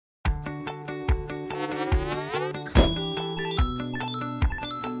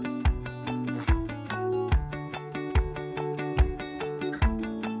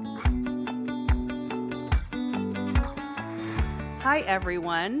Hi,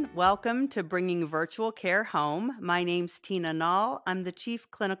 everyone. Welcome to Bringing Virtual Care Home. My name's Tina Nall. I'm the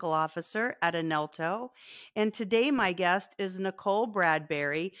Chief Clinical Officer at Anelto. And today my guest is Nicole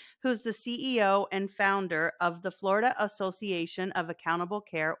Bradberry, who's the CEO and founder of the Florida Association of Accountable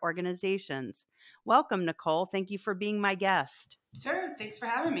Care Organizations. Welcome, Nicole. Thank you for being my guest. Sure. Thanks for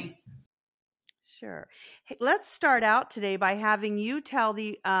having me. Sure. Hey, let's start out today by having you tell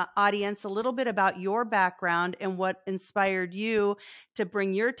the audience a little bit about your background and what inspired you to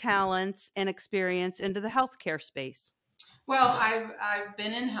bring your talents and experience into the healthcare space. Well, I've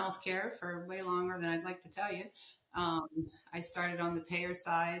been in healthcare for way longer than I'd like to tell you. Um, I started on the payer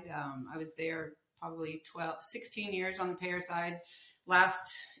side. I was there probably 16 years on the payer side.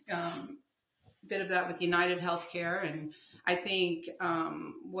 Last bit of that with United Healthcare. And I think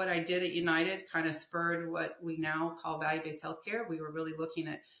what I did at United kind of spurred what we now call value-based healthcare. We were really looking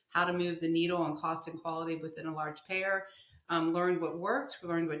at how to move the needle on cost and quality within a large payer. Learned what worked,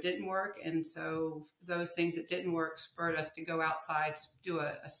 learned what didn't work. And so those things that didn't work spurred us to go outside, do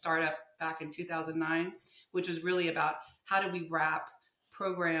a startup back in 2009, which was really about how do we wrap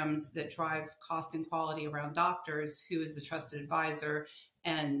programs that drive cost and quality around doctors, who is the trusted advisor,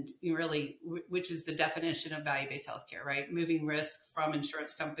 and really, which is the definition of value-based healthcare, right? Moving risk from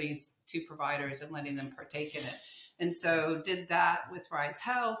insurance companies to providers and letting them partake in it. And so did that with Rise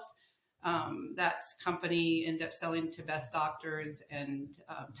Health. That company ended up selling to Best Doctors and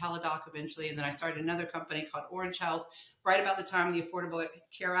Teladoc eventually. And then I started another company called Orange Health right about the time the Affordable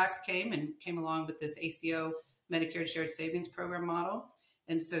Care Act came along with this ACO Medicare Shared Savings Program model.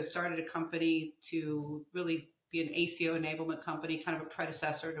 And so started a company to really be an ACO enablement company, kind of a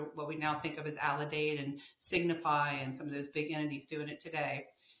predecessor to what we now think of as Aledade and Signify and some of those big entities doing it today.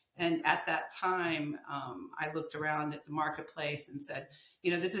 And at that time, I looked around at the marketplace and said,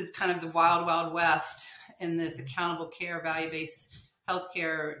 this is kind of the wild, wild west in this accountable care, value-based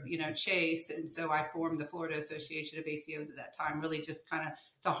healthcare, chase. And so I formed the Florida Association of ACOs at that time, really just kind of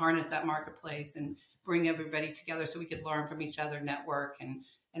to harness that marketplace and bring everybody together so we could learn from each other, network, and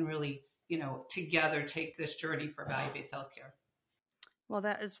really, together take this journey for value-based healthcare. Well,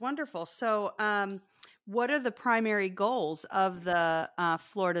 that is wonderful. So, what are the primary goals of the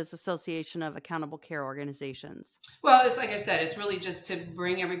Florida's Association of Accountable Care Organizations? Well, it's like I said, it's really just to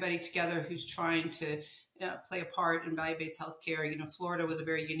bring everybody together who's trying to play a part in value-based healthcare. Florida was a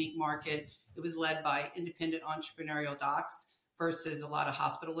very unique market. It was led by independent entrepreneurial docs versus a lot of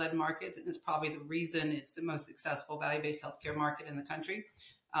hospital-led markets. And it's probably the reason it's the most successful value-based healthcare market in the country.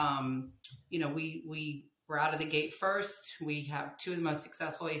 We were out of the gate first. We have two of the most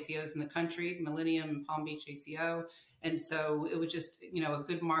successful ACOs in the country, Millennium and Palm Beach ACO. And so it was just, a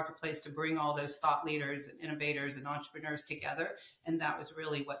good marketplace to bring all those thought leaders and innovators and entrepreneurs together. And that was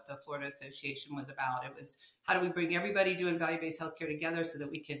really what the Florida Association was about. It was, how do we bring everybody doing value-based healthcare together so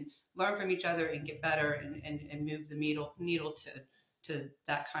that we can learn from each other and get better and move the needle to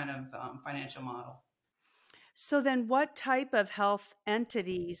that kind of financial model. So then what type of health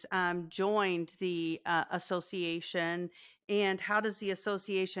entities joined the association, and how does the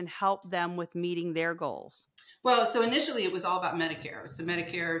association help them with meeting their goals? Well, so initially it was all about Medicare. It was the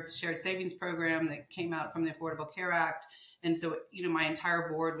Medicare Shared Savings Program that came out from the Affordable Care Act. And so, my entire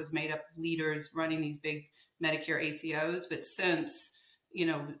board was made up of leaders running these big Medicare ACOs. But since,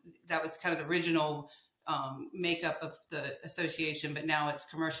 that was kind of the original makeup of the association, but now it's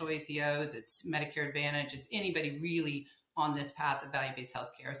commercial ACOs, it's Medicare Advantage, it's anybody really on this path of value-based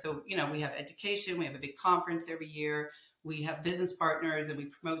healthcare. So, we have education, we have a big conference every year, we have business partners and we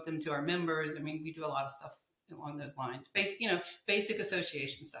promote them to our members. I mean, we do a lot of stuff along those lines, basic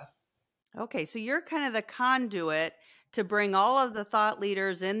association stuff. Okay, so you're kind of the conduit to bring all of the thought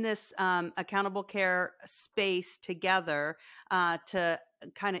leaders in this accountable care space together to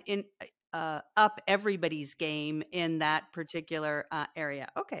kind of up everybody's game in that particular area.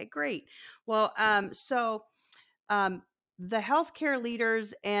 Okay, great. Well, so the healthcare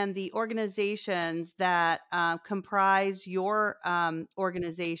leaders and the organizations that comprise your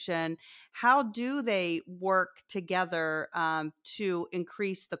organization, how do they work together to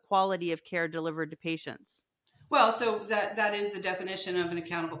increase the quality of care delivered to patients? Well, so that is the definition of an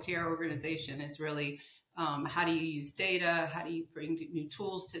accountable care organization, is really how do you use data? How do you bring new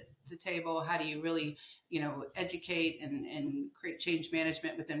tools to the table? How do you really, educate and create change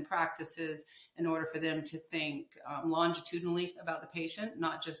management within practices in order for them to think longitudinally about the patient,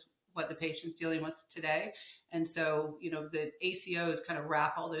 not just what the patient's dealing with today. And so, the ACOs kind of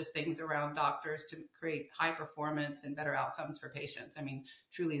wrap all those things around doctors to create high performance and better outcomes for patients. I mean,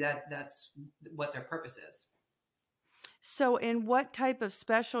 truly that's what their purpose is. So, in what type of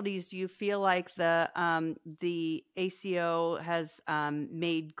specialties do you feel like the ACO has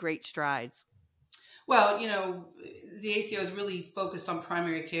made great strides? Well, the ACO is really focused on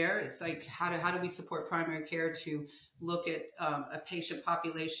primary care. It's like how do we support primary care to look at a patient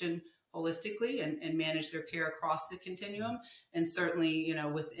population holistically and manage their care across the continuum. And certainly,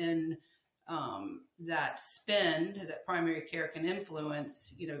 within that spend that primary care can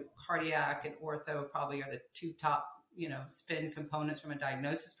influence, cardiac and ortho probably are the two top spend components from a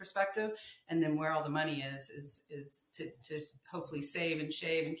diagnosis perspective. And then where all the money is to hopefully save and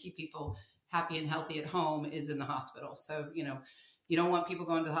shave and keep people happy and healthy at home is in the hospital. So, you don't want people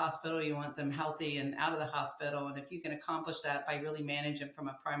going to the hospital. You want them healthy and out of the hospital. And if you can accomplish that by really managing from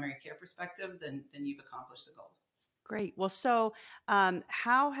a primary care perspective, then you've accomplished the goal. Great. Well, so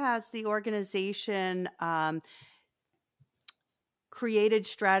how has the organization created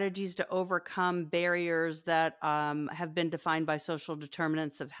strategies to overcome barriers that have been defined by social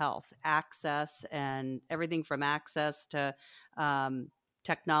determinants of health, access, and everything from access to um,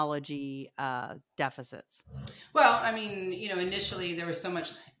 technology deficits? Well, I mean, initially there was so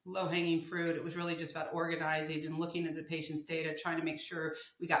much low hanging fruit. It was really just about organizing and looking at the patient's data, trying to make sure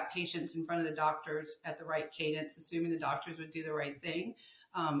we got patients in front of the doctors at the right cadence, assuming the doctors would do the right thing.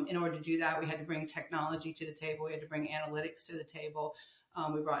 In order to do that, we had to bring technology to the table. We had to bring analytics to the table.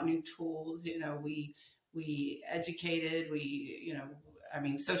 We brought new tools. We educated. I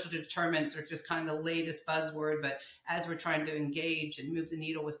mean, social determinants are just kind of the latest buzzword, but as we're trying to engage and move the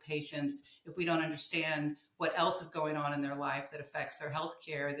needle with patients, if we don't understand what else is going on in their life that affects their health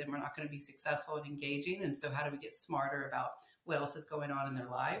care, then we're not going to be successful in engaging. And so how do we get smarter about what else is going on in their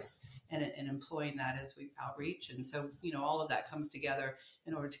lives and employing that as we outreach? And so, all of that comes together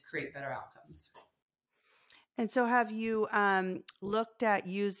in order to create better outcomes. And so, have you looked at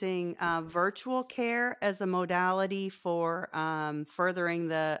using virtual care as a modality for furthering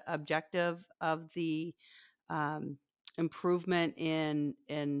the objective of the um, improvement in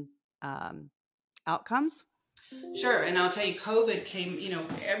um, outcomes? Sure. And I'll tell you, COVID came,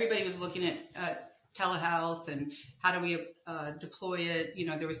 everybody was looking at telehealth and how do we deploy it.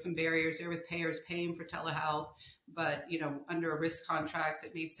 There was some barriers there with payers paying for telehealth, but, under risk contracts,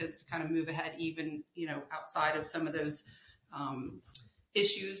 it made sense to kind of move ahead even, outside of some of those um,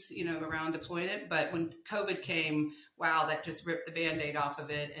 issues, around deploying it. But when COVID came, wow, that just ripped the Band-Aid off of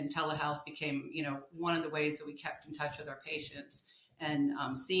it. And telehealth became, one of the ways that we kept in touch with our patients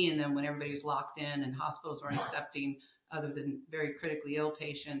and seeing them when everybody was locked in and hospitals weren't accepting other than very critically ill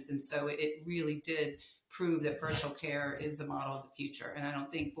patients. And so it really did prove that virtual care is the model of the future. And I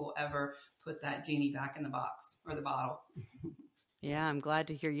don't think we'll ever put that genie back in the box or the bottle. Yeah, I'm glad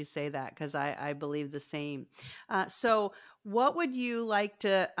to hear you say that because I believe the same. So, what would you like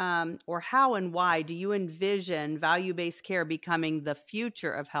to, or how and why do you envision value based care becoming the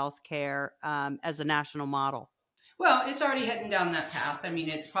future of healthcare as a national model? Well, it's already heading down that path. I mean,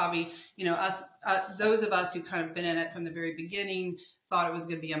 it's probably, us, those of us who kind of been in it from the very beginning thought it was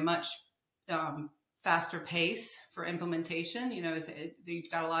going to be a much um, faster pace for implementation.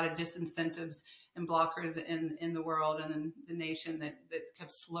 You've got a lot of disincentives and blockers in the world and in the nation that have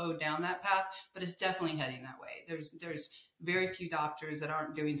slowed down that path, but it's definitely heading that way. There's very few doctors that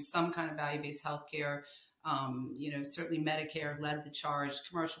aren't doing some kind of value-based healthcare. Certainly Medicare led the charge.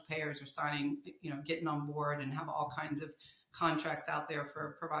 Commercial payers are signing, getting on board and have all kinds of contracts out there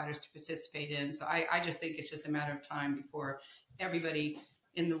for providers to participate in. So I just think it's just a matter of time before everybody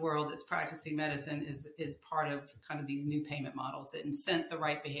in the world that's practicing medicine is part of kind of these new payment models that incent the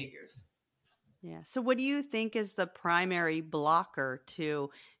right behaviors. Yeah. So, what do you think is the primary blocker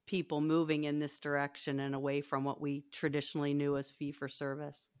to people moving in this direction and away from what we traditionally knew as fee for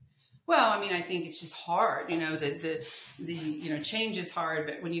service? Well, I mean, I think it's just hard. The change is hard,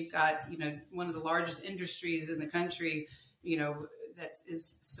 but when you've got one of the largest industries in the country, that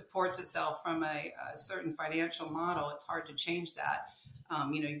supports itself from a certain financial model, it's hard to change that.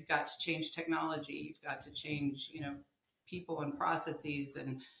 You've got to change technology, you've got to change people and processes,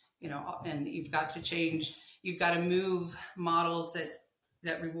 and you've got to change. You've got to move models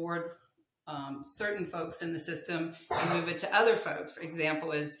that reward certain folks in the system and move it to other folks. For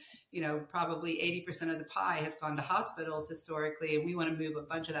example, is probably 80% of the pie has gone to hospitals historically, and we want to move a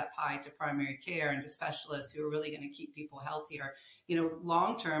bunch of that pie to primary care and to specialists who are really going to keep people healthier.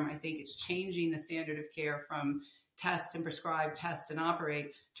 Long term, I think it's changing the standard of care from test and prescribe, test and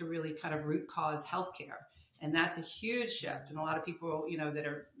operate to really kind of root cause healthcare. And that's a huge shift. And a lot of people,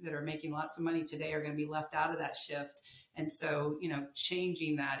 that are making lots of money today are going to be left out of that shift. And so,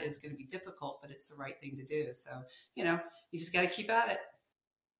 changing that is going to be difficult, but it's the right thing to do. So, you just got to keep at it.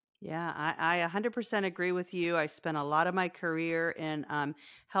 Yeah, I 100% agree with you. I spent a lot of my career in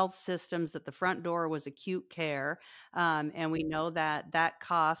health systems. At the front door was acute care. And we know that that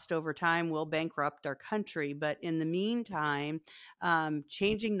cost over time will bankrupt our country. But in the meantime,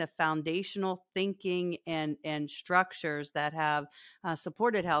 changing the foundational thinking and structures that have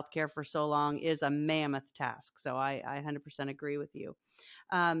supported healthcare for so long is a mammoth task. So I 100% agree with you.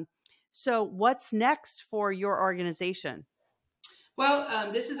 Um, so, what's next for your organization?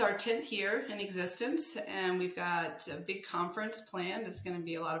 Well, this is our 10th year in existence, and we've got a big conference planned. It's going to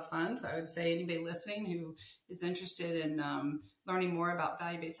be a lot of fun. So I would say anybody listening who is interested in learning more about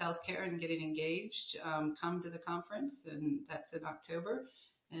value-based healthcare and getting engaged, come to the conference, and that's in October.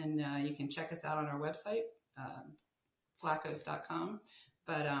 And you can check us out on our website, flacos.com.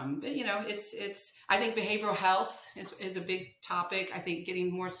 But you know, it's. I think behavioral health is a big topic. I think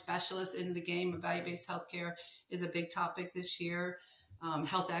getting more specialists into the game of value-based healthcare is a big topic this year.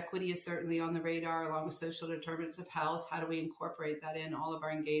 Health equity is certainly on the radar, along with social determinants of health. How do we incorporate that in all of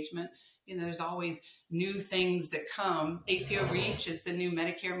our engagement? You know, there's always new things that come. ACO REACH is the new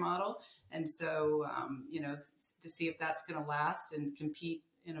Medicare model, and so you know, to see if that's going to last and compete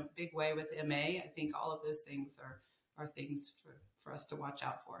in a big way with MA. I think all of those things are things for us to watch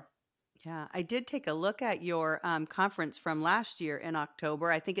out for. Yeah, I did take a look at your conference from last year in October.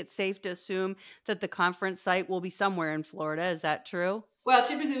 I think it's safe to assume that the conference site will be somewhere in Florida. Is that true? Well,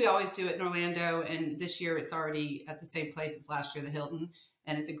 typically we always do it in Orlando, and this year it's already at the same place as last year, the Hilton,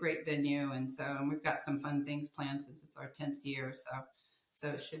 and it's a great venue. And we've got some fun things planned since it's our 10th year, so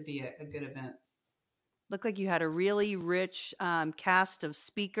it should be a good event. Looked like you had a really rich cast of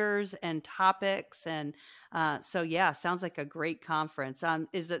speakers and topics. And so, yeah, sounds like a great conference.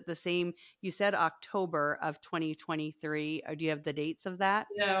 Is it the same? You said October of 2023. Or do you have the dates of that?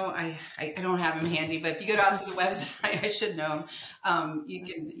 No, I don't have them handy, but if you go out to the website, I should know them.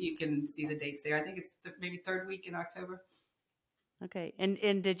 You can see the dates there. I think it's maybe third week in October. Okay.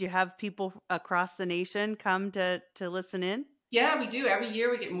 And did you have people across the nation come to listen in? Yeah, we do. Every year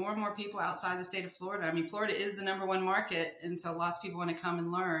we get more and more people outside the state of Florida. I mean, Florida is the number one market, and so lots of people want to come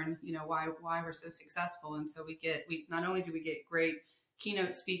and learn, you know, why we're so successful. And so we not only do we get great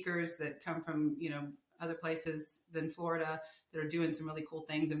keynote speakers that come from, you know, other places than Florida that are doing some really cool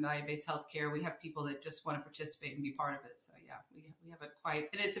things in value-based healthcare. We have people that just want to participate and be part of it. So yeah, we have a quite,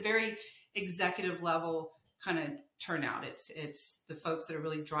 and it's a very executive level kind of turnout. It's the folks that are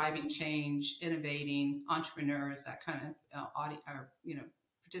really driving change, innovating, entrepreneurs. That kind of audience, or you know,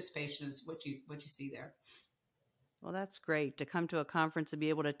 participation is what you see there. Well, that's great to come to a conference and be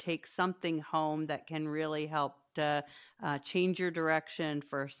able to take something home that can really help to change your direction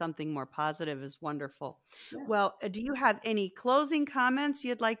for something more positive is wonderful. Yeah. Well, do you have any closing comments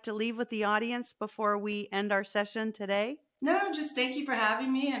you'd like to leave with the audience before we end our session today? No, just thank you for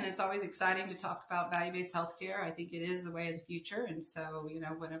having me, and it's always exciting to talk about value-based healthcare. I think it is the way of the future, and so you know,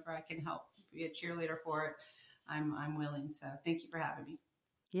 whenever I can help be a cheerleader for it, I'm willing. So thank you for having me.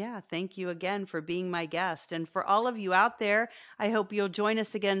 Yeah, thank you again for being my guest. And for all of you out there, I hope you'll join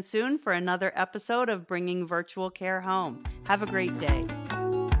us again soon for another episode of Bringing Virtual Care Home. Have a great day.